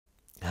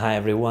Hi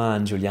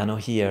everyone, Giuliano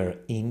here.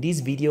 In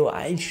this video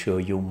I'll show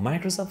you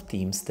Microsoft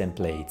Teams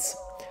templates.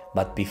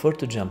 But before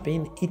to jump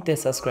in, hit the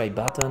subscribe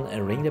button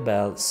and ring the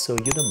bell so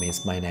you don't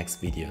miss my next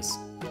videos.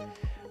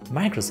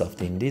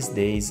 Microsoft in these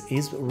days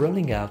is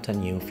rolling out a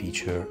new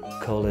feature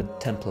called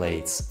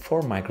Templates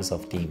for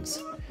Microsoft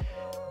Teams.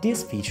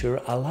 This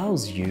feature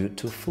allows you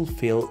to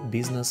fulfill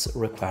business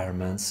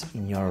requirements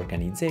in your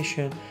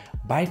organization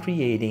by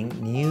creating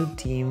new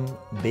team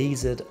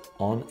based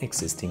on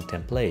existing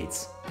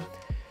templates.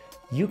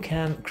 You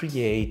can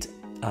create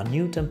a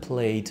new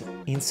template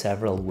in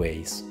several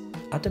ways.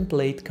 A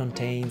template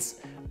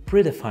contains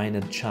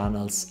predefined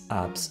channels,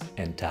 apps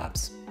and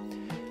tabs.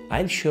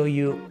 I'll show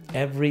you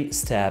every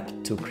step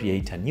to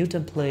create a new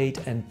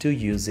template and to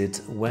use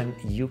it when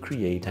you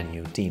create a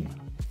new team.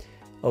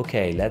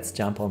 Okay, let's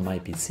jump on my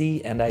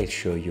PC and I'll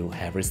show you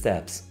every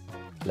steps.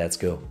 Let's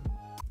go.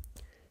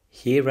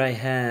 Here I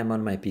am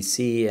on my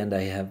PC and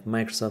I have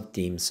Microsoft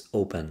Teams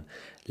open.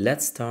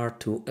 Let's start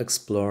to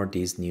explore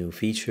this new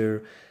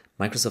feature,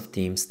 Microsoft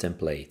Teams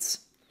templates.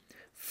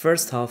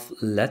 First off,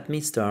 let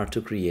me start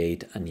to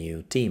create a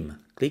new team.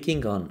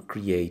 Clicking on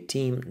Create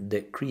Team,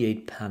 the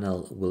Create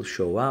panel will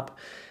show up,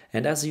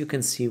 and as you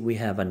can see, we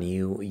have a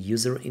new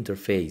user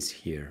interface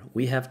here.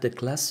 We have the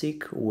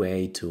classic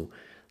way to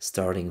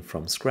starting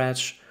from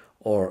scratch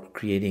or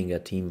creating a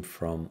team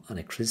from an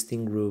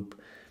existing group.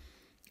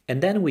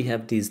 And then we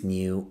have this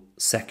new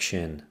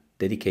section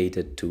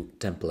dedicated to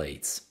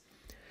templates.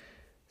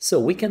 So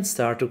we can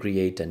start to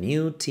create a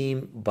new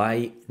team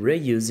by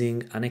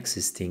reusing an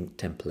existing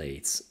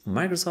templates.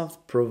 Microsoft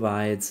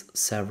provides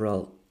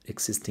several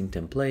existing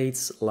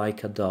templates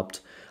like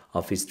Adopt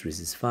Office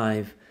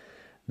 365,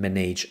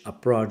 Manage a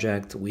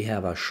project, we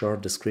have a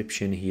short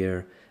description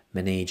here,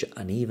 Manage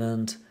an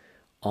event,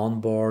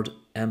 Onboard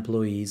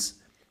employees,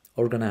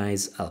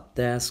 Organize help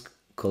desk,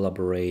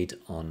 Collaborate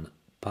on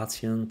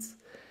patients,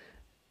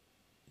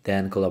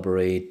 then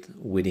collaborate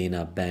within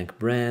a bank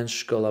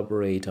branch,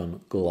 collaborate on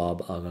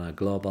a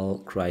global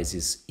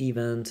crisis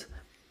event,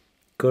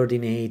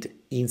 coordinate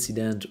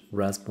incident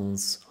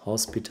response,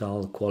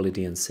 hospital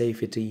quality and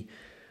safety,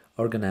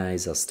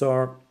 organize a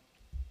store,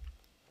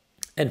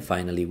 and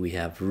finally we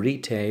have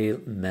retail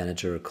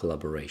manager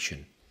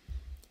collaboration.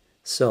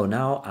 So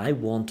now I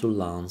want to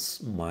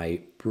launch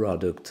my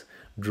product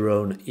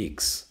Drone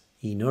X.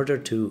 In order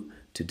to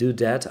do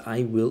that,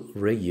 I will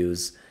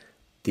reuse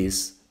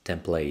this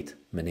template,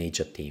 Manage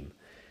a Team.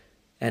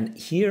 And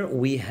here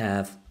we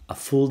have a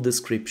full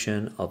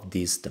description of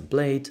this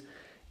template,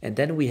 and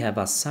then we have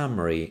a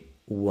summary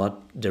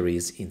what there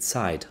is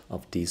inside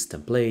of this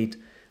template.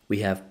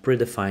 We have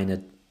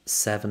predefined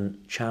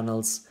 7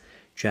 channels,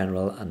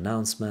 general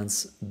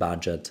announcements,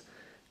 budget,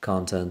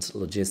 content,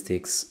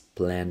 logistics,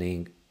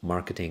 planning,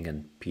 marketing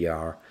and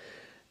PR.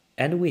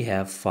 And we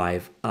have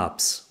 5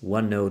 apps,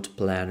 OneNote,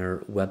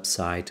 Planner,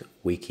 website,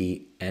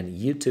 wiki and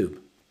YouTube.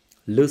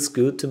 Looks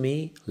good to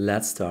me,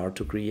 let's start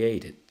to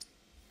create it.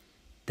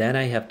 Then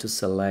I have to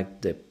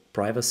select the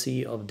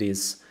privacy of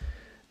this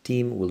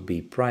team will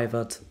be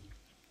private.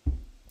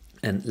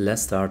 And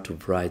let's start to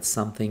write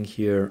something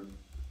here.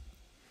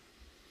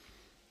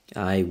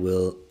 I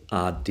will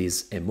add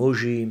this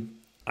emoji.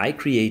 I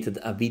created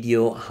a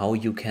video how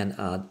you can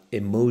add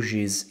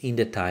emojis in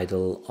the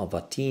title of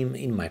a team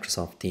in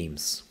Microsoft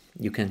Teams.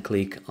 You can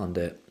click on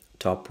the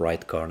top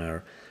right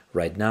corner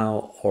right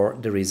now, or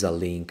there is a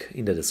link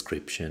in the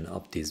description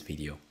of this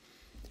video.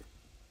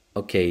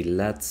 Okay,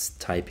 let's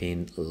type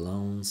in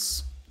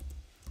launch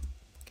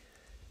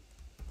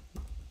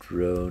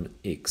Drone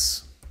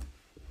X.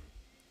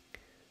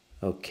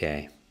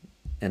 Okay,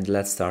 and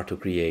let's start to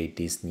create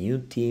this new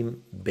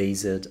team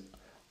based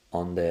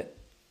on the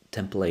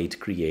template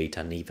create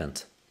an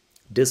event.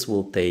 This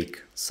will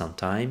take some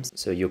time,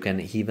 so you can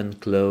even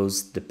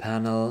close the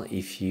panel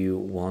if you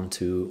want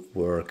to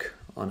work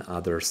on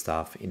other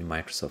stuff in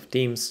Microsoft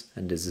Teams,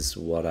 and this is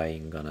what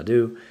I'm gonna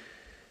do.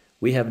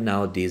 We have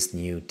now this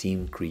new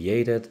team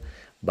created,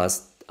 but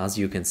as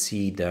you can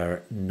see there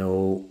are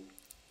no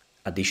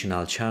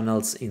additional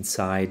channels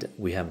inside.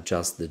 We have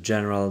just the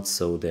general,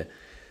 so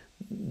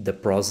the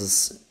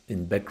process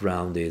in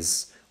background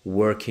is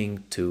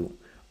working to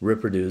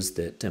reproduce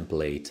the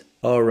template.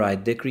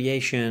 Alright, the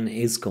creation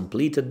is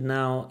completed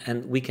now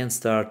and we can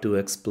start to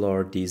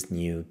explore this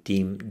new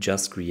team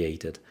just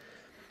created.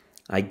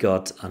 I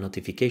got a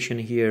notification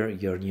here,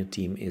 your new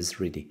team is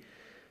ready.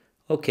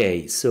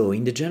 Okay, so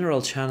in the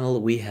general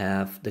channel we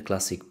have the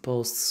classic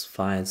posts,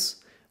 files,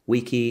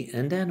 wiki,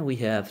 and then we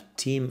have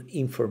team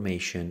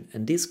information,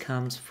 and this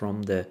comes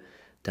from the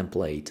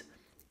template.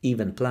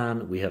 Event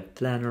plan, we have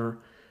planner,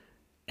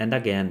 and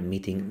again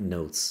meeting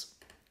notes.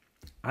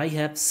 I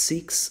have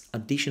 6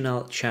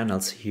 additional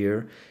channels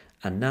here: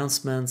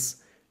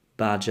 announcements,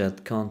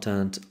 budget,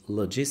 content,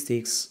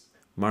 logistics,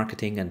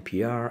 marketing and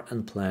PR,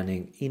 and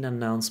planning. In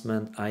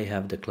announcement I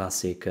have the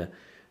classic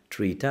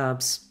 3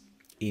 tabs.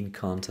 In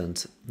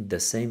content the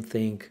same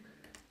thing,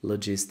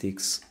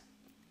 logistics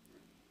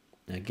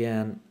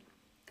again.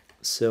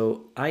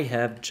 So I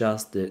have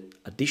just the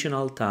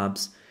additional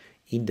tabs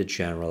in the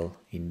general,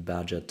 in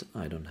budget,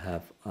 I don't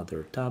have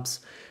other tabs,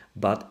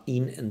 but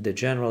in the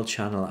general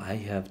channel, I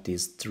have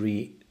these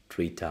three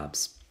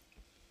tabs.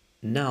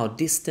 Now,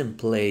 these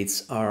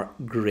templates are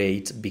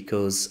great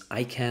because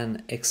I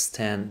can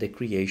extend the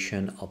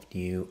creation of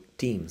new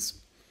teams.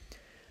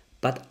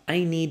 But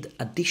I need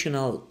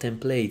additional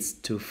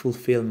templates to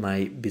fulfill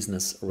my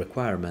business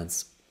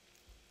requirements.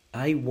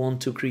 I want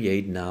to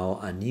create now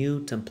a new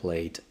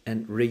template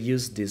and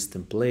reuse this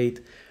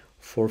template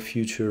for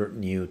future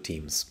new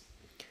teams.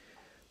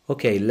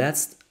 Okay,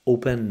 let's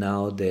open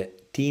now the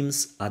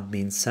Teams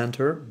Admin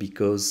Center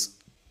because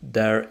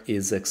there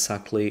is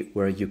exactly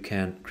where you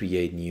can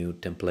create new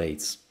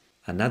templates.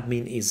 An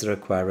admin is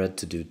required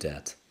to do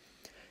that.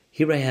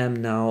 Here I am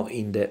now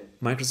in the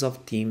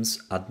Microsoft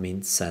Teams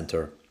Admin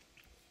Center.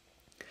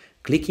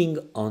 Clicking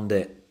on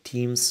the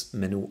Teams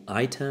menu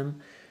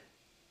item,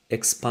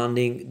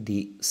 expanding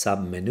the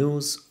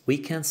submenus, we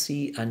can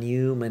see a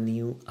new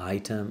menu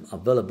item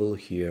available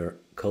here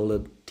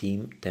called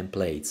Team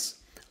Templates.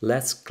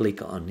 Let's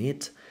click on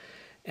it,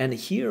 and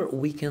here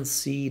we can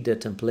see the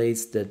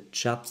templates that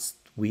just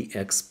we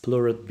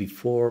explored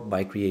before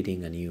by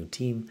creating a new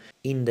team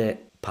in the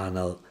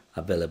panel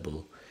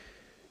available.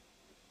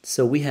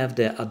 So we have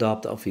the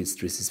Adopt Office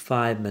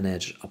 365,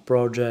 Manage a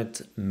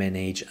Project,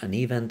 Manage an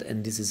Event,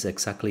 and this is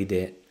exactly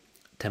the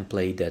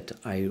template that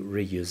I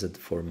reused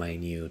for my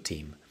new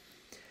team.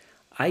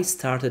 I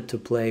started to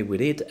play with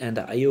it and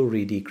I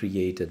already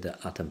created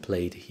a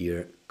template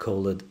here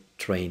called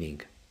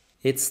Training.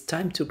 It's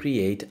time to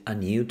create a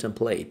new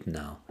template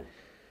now.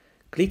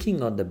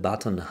 Clicking on the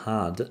button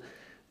Add,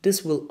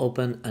 this will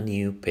open a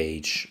new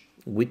page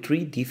with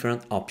 3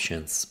 different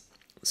options.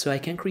 So I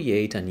can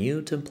create a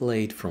new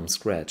template from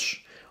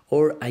scratch,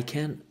 or I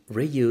can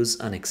reuse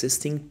an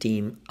existing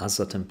theme as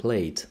a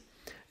template.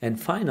 And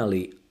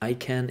finally, I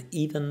can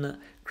even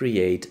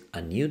create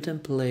a new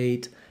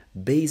template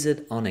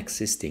based on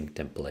existing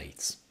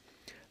templates.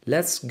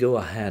 Let's go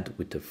ahead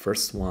with the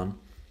first one,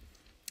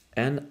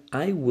 and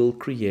I will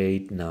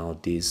create now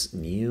this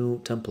new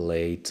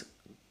template,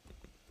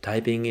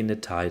 typing in the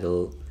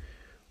title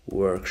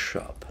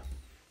Workshop.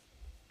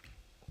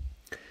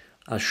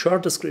 A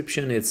short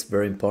description is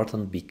very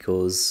important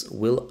because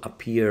will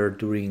appear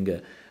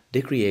during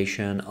the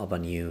creation of a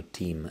new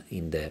team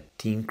in the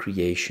team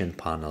creation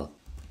panel.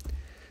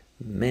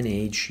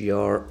 Manage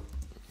your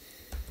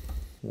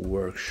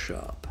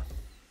workshop.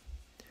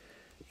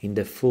 In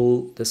the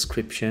full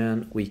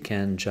description, we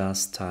can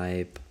just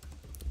type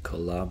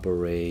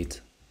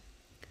collaborate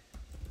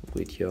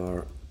with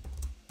your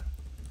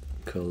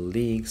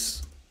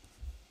colleagues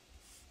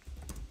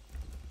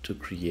to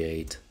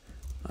create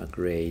a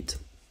great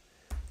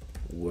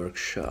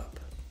workshop.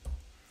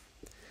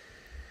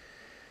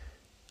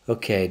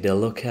 Okay, the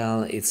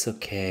locale, it's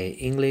okay,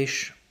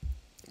 English.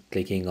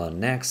 Clicking on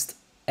next,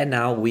 and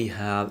now we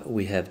have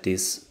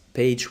this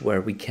page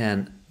where we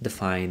can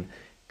define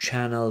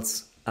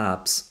channels,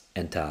 apps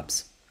and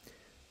tabs.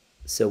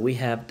 So we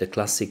have the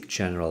classic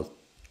general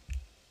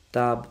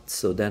tab,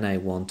 so then I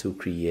want to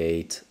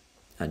create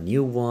a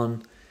new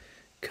one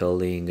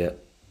calling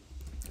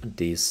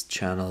this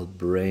channel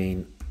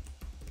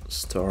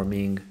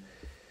brainstorming.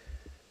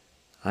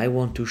 I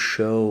want to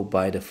show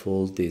by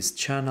default this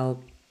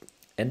channel,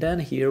 and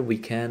then here we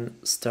can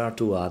start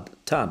to add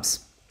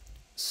tabs.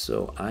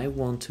 So I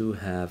want to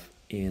have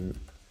in,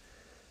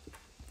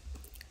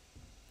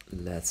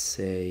 let's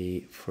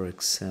say, for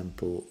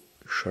example,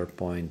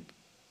 SharePoint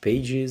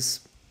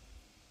pages,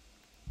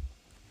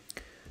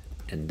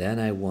 and then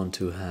I want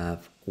to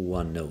have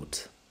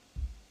OneNote.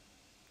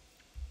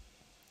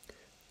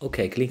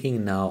 Okay,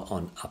 clicking now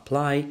on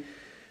Apply,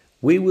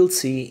 we will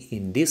see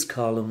in this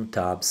column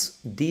tabs,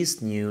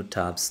 these new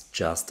tabs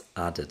just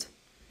added.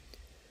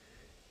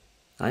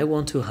 I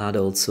want to add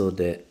also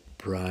the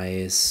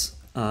price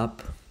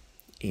up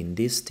in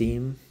this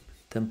theme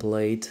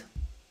template,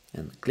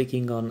 and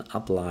clicking on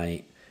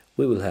Apply,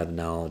 we will have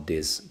now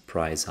this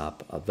price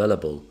up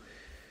available.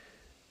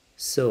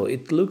 So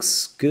it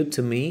looks good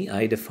to me.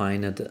 I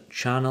defined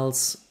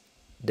channels,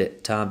 the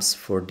tabs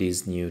for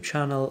this new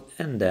channel,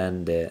 and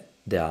then the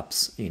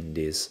apps in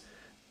this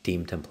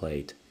theme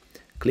template.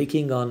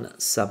 Clicking on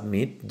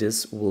Submit,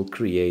 this will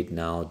create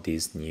now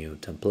this new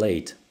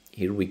template.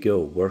 Here we go,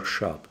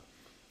 Workshop.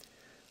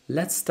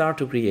 Let's start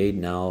to create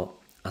now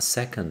a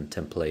second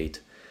template.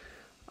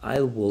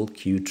 I'll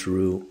walk you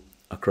through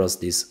across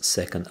this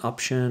second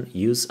option,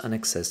 use an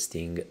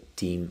existing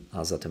theme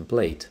as a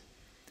template.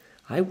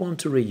 I want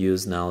to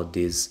reuse now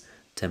this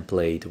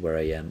template where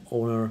I am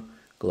owner,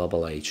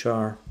 global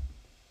HR.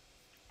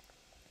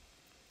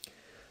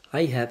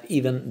 I have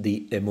even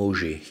the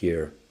emoji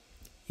here.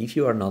 If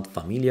you are not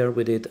familiar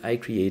with it, I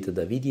created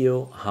a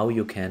video how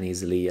you can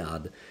easily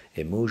add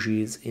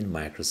emojis in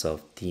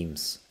Microsoft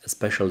Teams,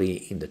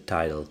 especially in the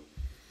title.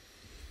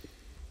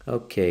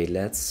 Okay,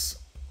 let's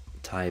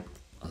type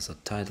as a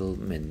title,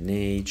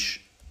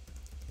 Manage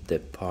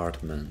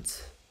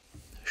Department.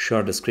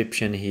 Short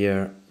description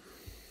here.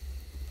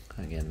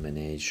 Again,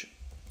 Manage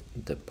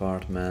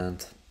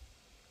Department.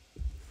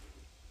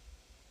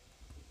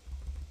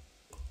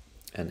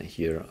 and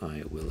here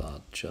I will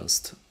add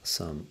just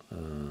some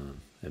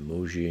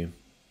emoji.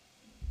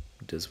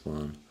 This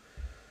one,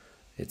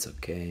 it's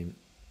okay.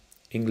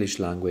 English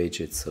language,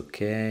 it's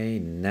okay.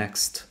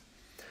 Next.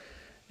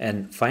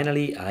 And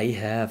finally, I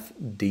have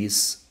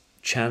these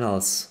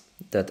channels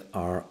that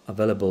are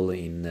available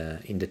in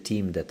the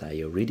team that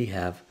I already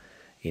have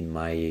in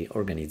my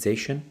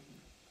organization.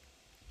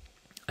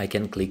 I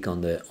can click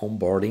on the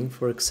onboarding,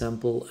 for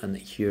example, and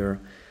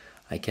here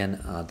I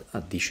can add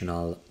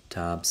additional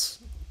tabs.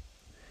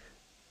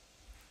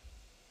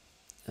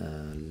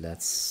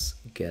 Let's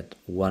get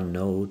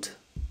OneNote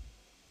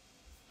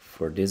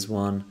for this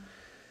one,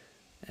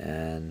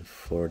 and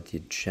for the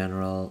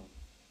general,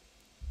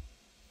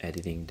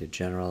 editing the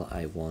general,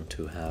 I want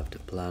to have the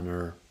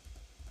planner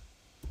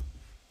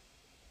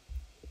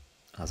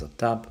as a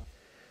tab.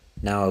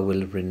 Now I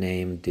will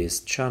rename this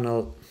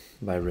channel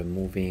by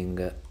removing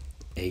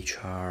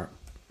HR,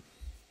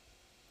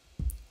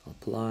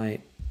 apply,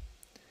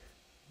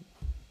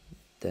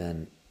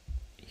 then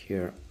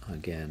here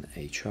again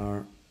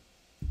HR,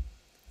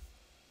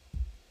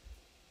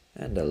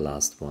 and the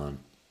last one.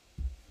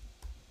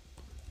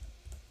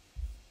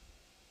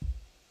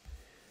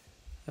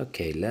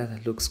 Okay,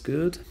 that looks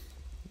good.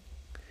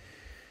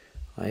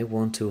 I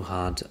want to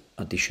add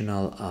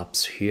additional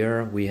apps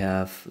here. We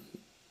have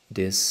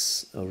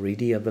this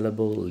already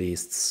available: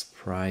 lists,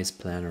 price,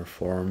 planner,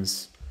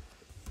 forms.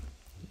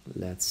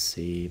 Let's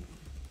see,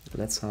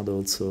 let's add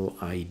also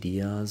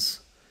ideas,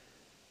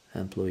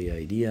 employee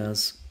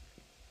ideas,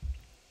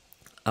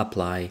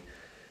 apply,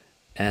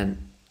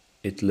 and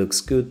it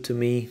looks good to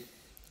me.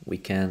 We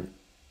can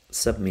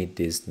submit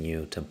this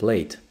new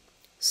template.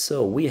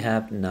 So we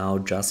have now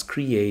just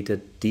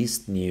created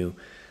this new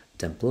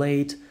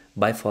template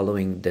by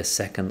following the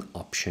second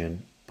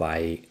option,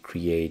 by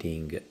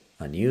creating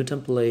a new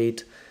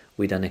template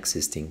with an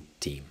existing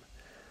theme.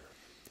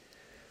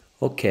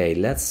 Okay,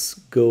 let's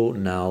go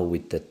now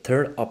with the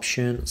third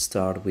option.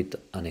 Start with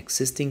an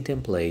existing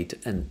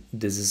template, and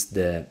this is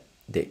the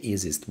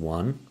easiest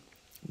one,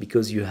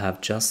 because you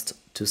have just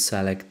to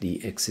select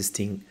the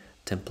existing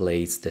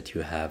templates that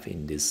you have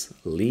in this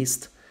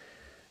list.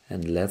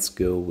 And let's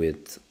go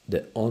with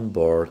the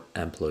onboard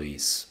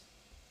employees.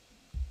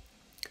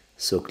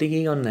 So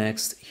clicking on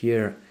next,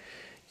 here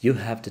you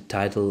have the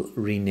title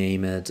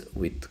renamed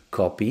with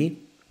copy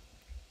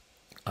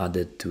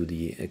added to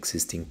the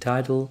existing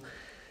title.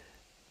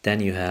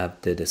 Then you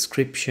have the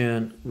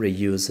description,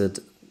 reused,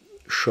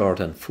 short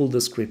and full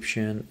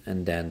description,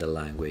 and then the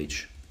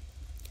language.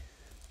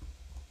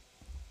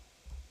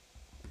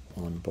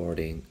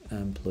 Onboarding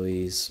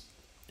employees.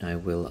 I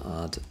will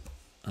add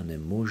an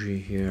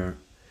emoji here.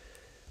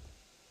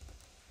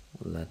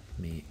 Let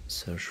me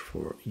search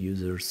for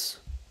users.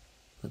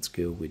 Let's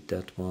go with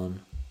that one.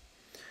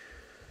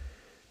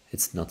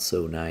 It's not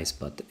so nice,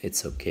 but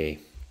it's okay.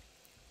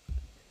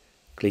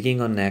 Clicking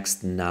on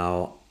next,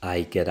 now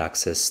I get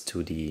access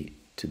to the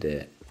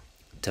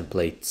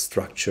template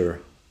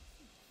structure,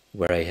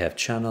 where I have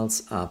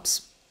channels,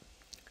 apps,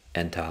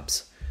 and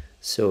tabs.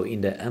 So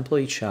in the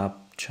employee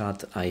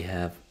chat I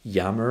have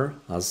Yammer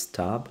as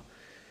tab,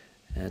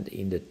 and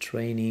in the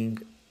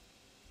training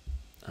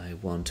I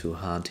want to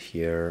add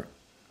here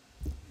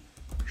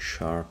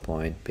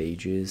SharePoint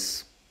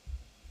pages.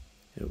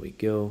 Here we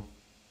go.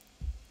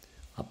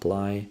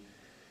 Apply.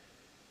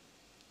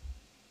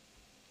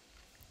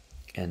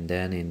 And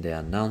then in the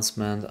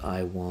announcement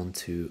I want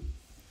to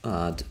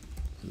add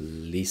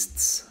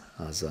lists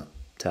as a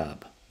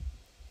tab.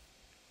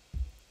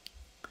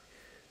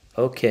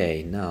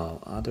 Okay,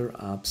 now other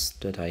apps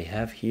that I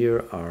have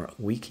here are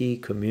wiki,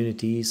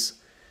 communities,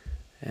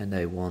 and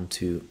I want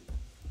to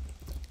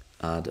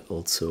add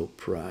also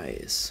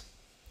price.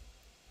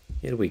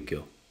 Here we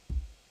go.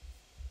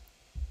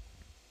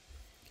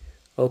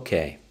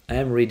 Okay, I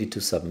am ready to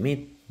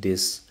submit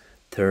this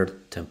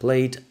third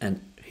template,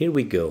 and here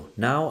we go.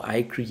 Now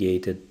I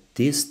created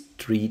these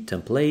 3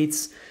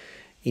 templates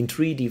in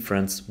 3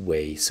 different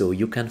ways, so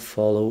you can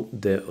follow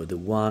the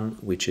one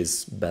which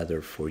is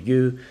better for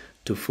you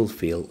to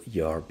fulfill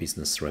your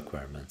business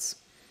requirements.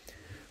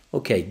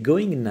 Okay,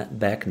 going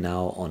back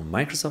now on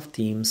Microsoft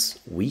Teams,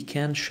 we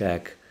can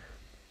check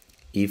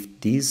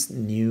if these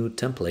new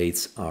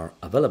templates are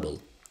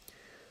available.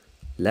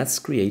 Let's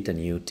create a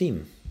new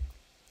team.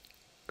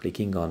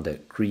 Clicking on the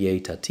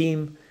create a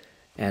team,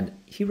 and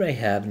here I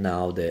have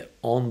now the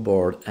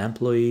onboard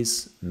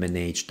employees,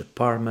 manage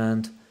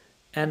department,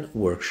 and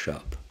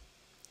workshop.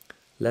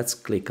 Let's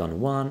click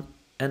on one,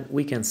 and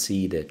we can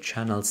see the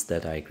channels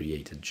that I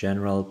created: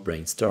 general,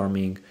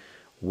 brainstorming,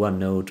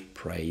 OneNote,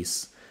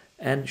 price,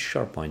 and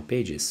SharePoint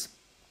pages.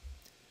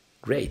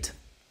 Great!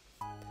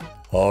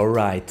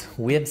 Alright,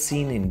 we have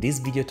seen in this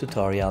video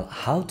tutorial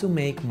how to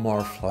make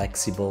more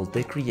flexible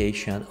the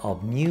creation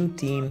of new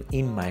team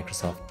in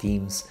Microsoft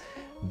Teams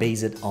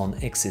based on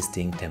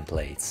existing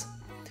templates.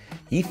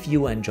 If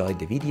you enjoyed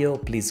the video,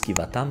 please give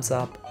a thumbs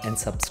up and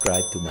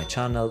subscribe to my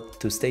channel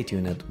to stay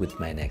tuned with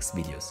my next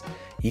videos.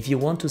 If you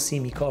want to see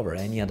me cover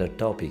any other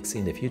topics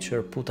in the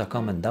future, put a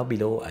comment down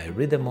below, I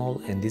read them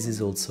all, and this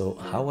is also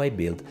how I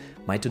build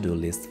my to-do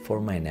list for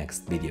my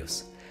next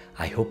videos.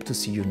 I hope to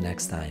see you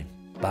next time.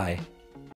 Bye!